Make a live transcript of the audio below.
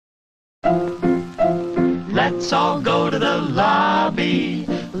Let's all go to the lobby.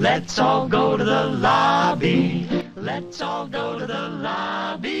 Let's all go to the lobby. Let's all go to the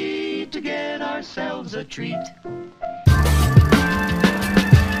lobby to get ourselves a treat.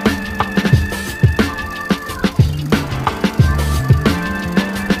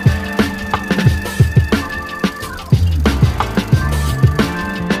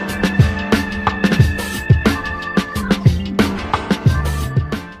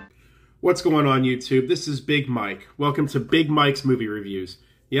 What's going on, YouTube? This is Big Mike. Welcome to Big Mike's Movie Reviews.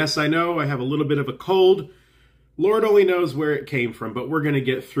 Yes, I know I have a little bit of a cold. Lord only knows where it came from, but we're going to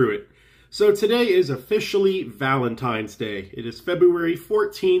get through it. So today is officially Valentine's Day. It is February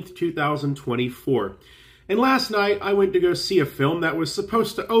 14th, 2024. And last night I went to go see a film that was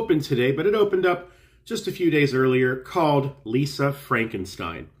supposed to open today, but it opened up just a few days earlier, called Lisa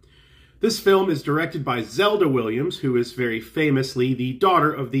Frankenstein. This film is directed by Zelda Williams, who is very famously the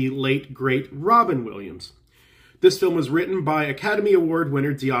daughter of the late, great Robin Williams. This film was written by Academy Award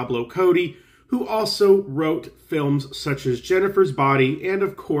winner Diablo Cody, who also wrote films such as Jennifer's Body and,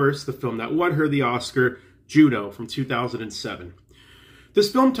 of course, the film that won her the Oscar, Juno, from 2007.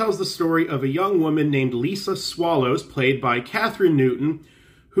 This film tells the story of a young woman named Lisa Swallows, played by Kathryn Newton,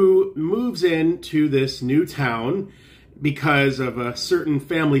 who moves into this new town because of a certain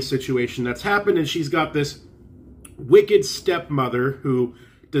family situation that's happened, and she's got this wicked stepmother who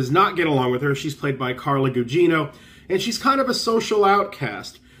does not get along with her. She's played by Carla Gugino, and she's kind of a social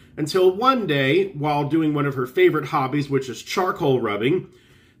outcast, until one day, while doing one of her favorite hobbies, which is charcoal rubbing,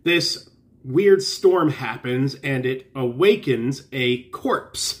 this weird storm happens, and it awakens a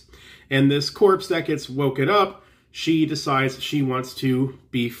corpse. And this corpse that gets woken up, she decides she wants to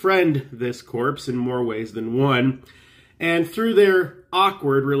befriend this corpse in more ways than one. And through their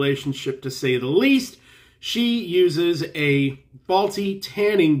awkward relationship, to say the least, she uses a faulty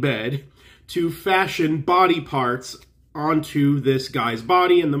tanning bed to fashion body parts onto this guy's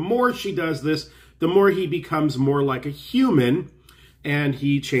body. And the more she does this, the more he becomes more like a human, and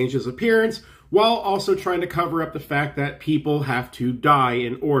he changes appearance, while also trying to cover up the fact that people have to die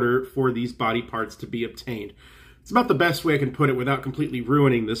in order for these body parts to be obtained. It's about the best way I can put it without completely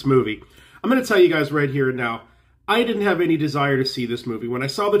ruining this movie. I'm going to tell you guys right here and now, I didn't have any desire to see this movie. When I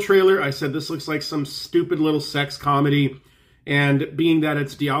saw the trailer, I said this looks like some stupid little sex comedy, and being that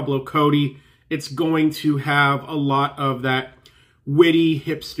it's Diablo Cody, it's going to have a lot of that witty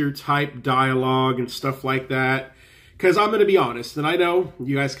hipster-type dialogue and stuff like that. Because I'm going to be honest, and I know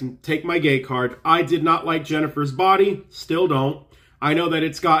you guys can take my gay card, I did not like Jennifer's Body, still don't. I know that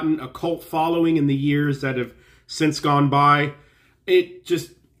it's gotten a cult following in the years that have since gone by. It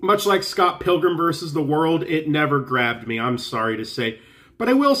just, much like Scott Pilgrim versus the World, it never grabbed me, I'm sorry to say. But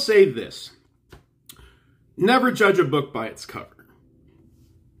I will say this. Never judge a book by its cover.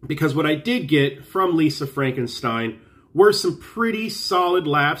 Because what I did get from Lisa Frankenstein were some pretty solid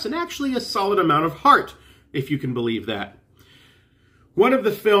laughs, and actually a solid amount of heart, if you can believe that. One of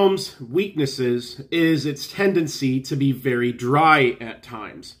the film's weaknesses is its tendency to be very dry at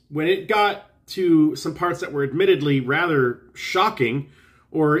times. When it got to some parts that were admittedly rather shocking,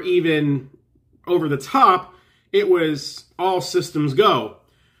 or even over the top, it was all systems go.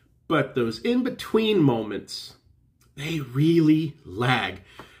 But those in-between moments, they really lag.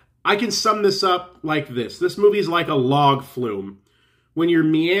 I can sum this up like this. This movie is like a log flume. When you're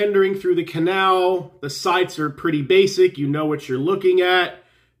meandering through the canal, the sights are pretty basic. You know what you're looking at.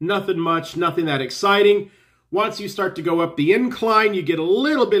 Nothing much, nothing that exciting. Once you start to go up the incline, you get a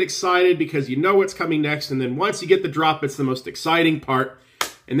little bit excited because you know what's coming next. And then once you get the drop, it's the most exciting part.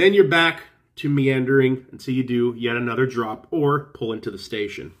 And then you're back to meandering until you do yet another drop or pull into the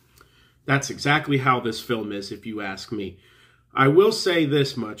station. That's exactly how this film is, if you ask me. I will say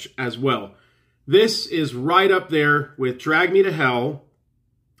this much as well. This is right up there with Drag Me to Hell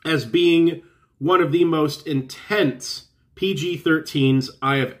as being one of the most intense PG-13s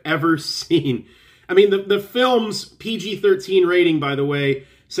I have ever seen. I mean, the film's PG-13 rating, by the way,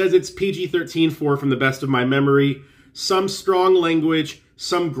 says it's PG-13 from the best of my memory. Some strong language,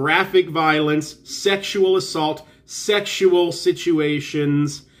 some graphic violence, sexual assault, sexual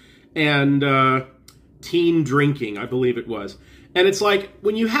situations, and teen drinking, I believe it was. And it's like,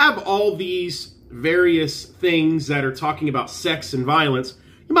 when you have all these various things that are talking about sex and violence,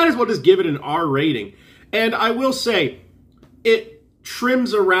 you might as well just give it an R rating. And I will say, it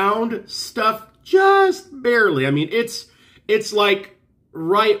trims around stuff just barely. I mean, it's like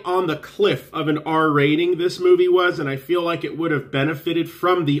right on the cliff of an R rating, this movie was, and I feel like it would have benefited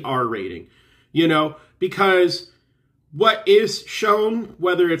from the R rating, you know, because what is shown,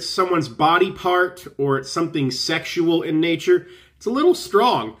 whether it's someone's body part or it's something sexual in nature, it's a little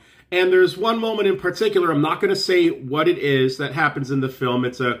strong. And there's one moment in particular, I'm not going to say what it is, that happens in the film.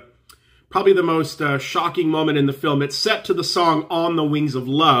 It's probably the most shocking moment in the film. It's set to the song On the Wings of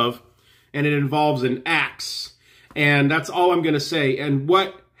Love, and it involves an axe. And that's all I'm going to say. And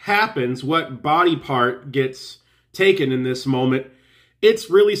what happens, what body part gets taken in this moment, it's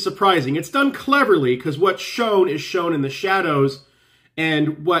really surprising. It's done cleverly, because what's shown is shown in the shadows,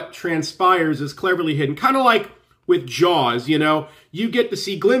 and what transpires is cleverly hidden. Kind of like with Jaws, you know? You get to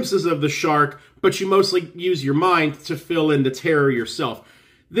see glimpses of the shark, but you mostly use your mind to fill in the terror yourself.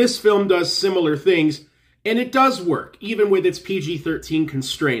 This film does similar things, and it does work, even with its PG-13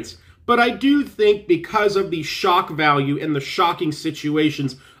 constraints. But I do think because of the shock value and the shocking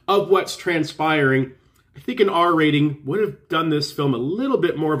situations of what's transpiring, I think an R rating would have done this film a little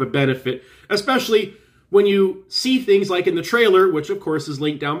bit more of a benefit, especially when you see things like in the trailer, which of course is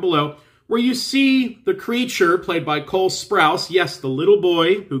linked down below, where you see the creature played by Cole Sprouse, yes, the little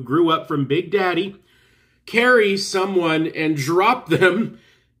boy who grew up from Big Daddy, carry someone and drop them,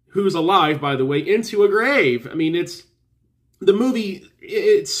 who's alive, by the way, into a grave. I mean, the movie,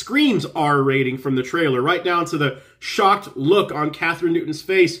 it screams R rating from the trailer, right down to the shocked look on Catherine Newton's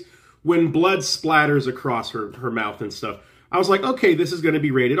face when blood splatters across her mouth and stuff. I was like, okay, this is going to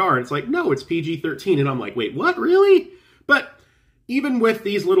be rated R. And it's like, no, it's PG-13. And I'm like, wait, what, really? But even with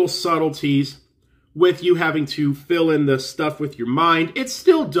these little subtleties, with you having to fill in the stuff with your mind, it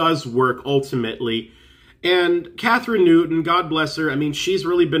still does work ultimately. And Catherine Newton, God bless her, I mean, she's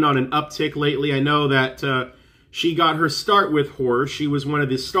really been on an uptick lately. I know that she got her start with horror. She was one of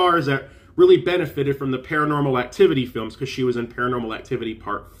the stars that really benefited from the Paranormal Activity films, because she was in Paranormal Activity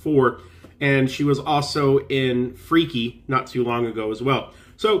Part 4, and she was also in Freaky not too long ago as well.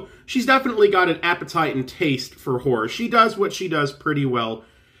 So she's definitely got an appetite and taste for horror. She does what she does pretty well.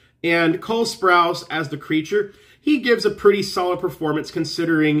 And Cole Sprouse as the creature, he gives a pretty solid performance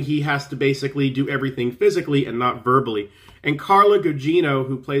considering he has to basically do everything physically and not verbally. And Carla Gugino,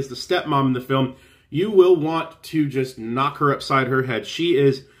 who plays the stepmom in the film, you will want to just knock her upside her head. She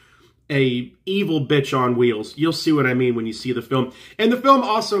is a evil bitch on wheels. You'll see what I mean when you see the film. And the film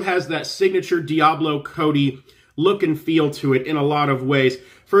also has that signature Diablo Cody look and feel to it in a lot of ways.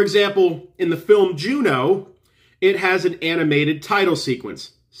 For example, in the film Juno, it has an animated title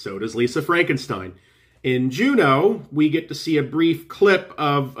sequence. So does Lisa Frankenstein. In Juno, we get to see a brief clip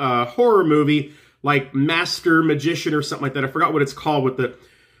of a horror movie like Master Magician or something like that. I forgot what it's called, with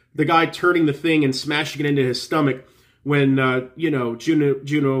the guy turning the thing and smashing it into his stomach when,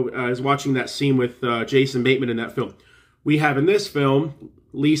 Juno is watching that scene with Jason Bateman in that film. We have in this film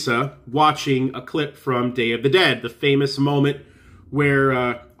Lisa watching a clip from Day of the Dead, the famous moment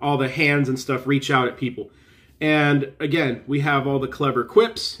where all the hands and stuff reach out at people. And again, we have all the clever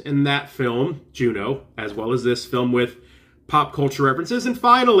quips in that film, Juno, as well as this film with pop culture references. And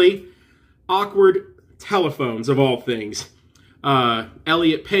finally, awkward telephones of all things.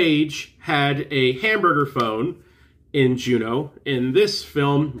 Elliot Page had a hamburger phone in Juno. In this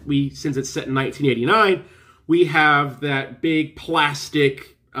film, since it's set in 1989, we have that big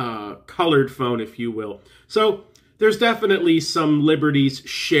plastic colored phone, if you will. So there's definitely some liberties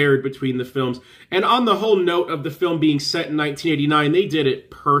shared between the films. And on the whole note of the film being set in 1989, they did it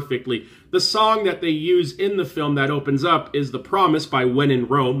perfectly. The song that they use in the film that opens up is The Promise by When in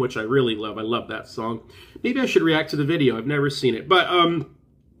Rome, which I really love. I love that song. Maybe I should react to the video. I've never seen it. But,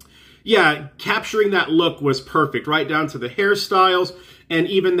 yeah, capturing that look was perfect, right down to the hairstyles and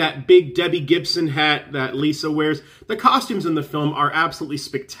even that big Debbie Gibson hat that Lisa wears. The costumes in the film are absolutely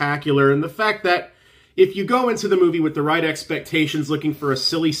spectacular. And the fact that if you go into the movie with the right expectations, looking for a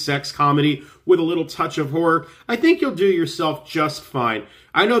silly sex comedy with a little touch of horror, I think you'll do yourself just fine.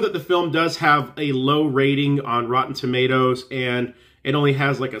 I know that the film does have a low rating on Rotten Tomatoes, and it only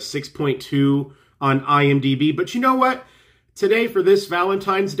has like a 6.2 on IMDb. But you know what? Today, for this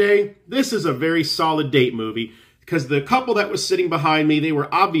Valentine's Day, this is a very solid date movie, because the couple that was sitting behind me, they were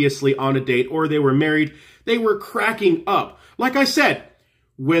obviously on a date or they were married. They were cracking up. Like I said,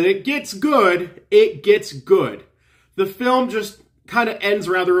 when it gets good, it gets good. The film just kind of ends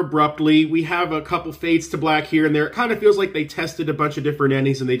rather abruptly. We have a couple fades to black here and there. It kind of feels like they tested a bunch of different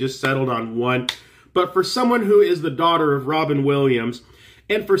endings and they just settled on one. But for someone who is the daughter of Robin Williams,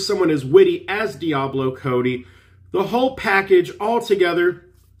 and for someone as witty as Diablo Cody, the whole package altogether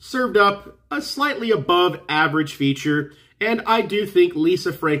served up a slightly above average feature. And I do think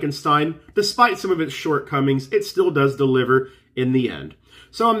Lisa Frankenstein, despite some of its shortcomings, it still does deliver in the end.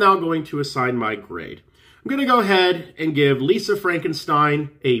 So I'm now going to assign my grade. I'm going to go ahead and give Lisa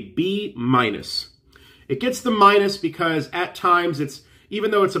Frankenstein a B-. It gets the minus because at times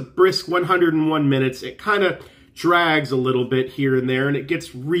even though it's a brisk 101 minutes, it kind of drags a little bit here and there, and it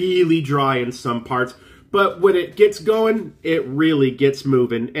gets really dry in some parts. But when it gets going, it really gets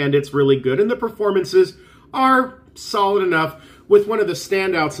moving, and it's really good. And the performances are solid enough, with one of the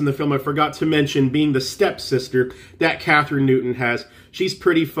standouts in the film I forgot to mention being the stepsister that Catherine Newton has. She's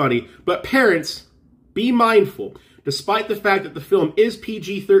pretty funny. But parents, be mindful. Despite the fact that the film is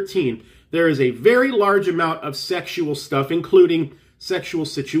PG-13, there is a very large amount of sexual stuff, including sexual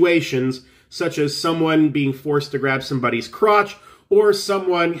situations, such as someone being forced to grab somebody's crotch, or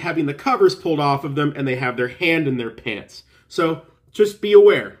someone having the covers pulled off of them and they have their hand in their pants. So just be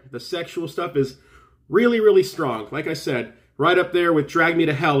aware. The sexual stuff is really, really strong. Like I said, right up there with Drag Me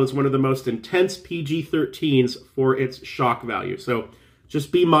to Hell is one of the most intense PG-13s for its shock value. So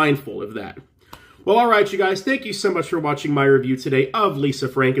just be mindful of that. Well, all right, you guys, thank you so much for watching my review today of Lisa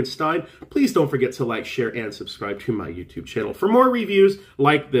Frankenstein. Please don't forget to like, share, and subscribe to my YouTube channel for more reviews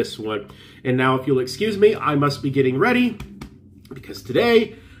like this one. And now, if you'll excuse me, I must be getting ready, because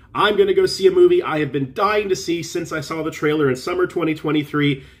today I'm going to go see a movie I have been dying to see since I saw the trailer in summer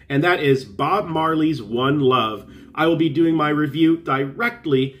 2023, and that is Bob Marley's One Love. I will be doing my review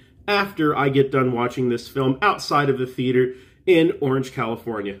directly after I get done watching this film outside of the theater in Orange,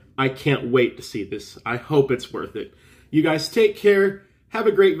 California. I can't wait to see this. I hope it's worth it. You guys take care. Have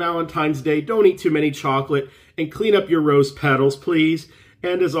a great Valentine's Day. Don't eat too many chocolate. And clean up your rose petals, please.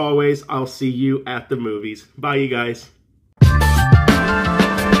 And as always, I'll see you at the movies. Bye, you guys.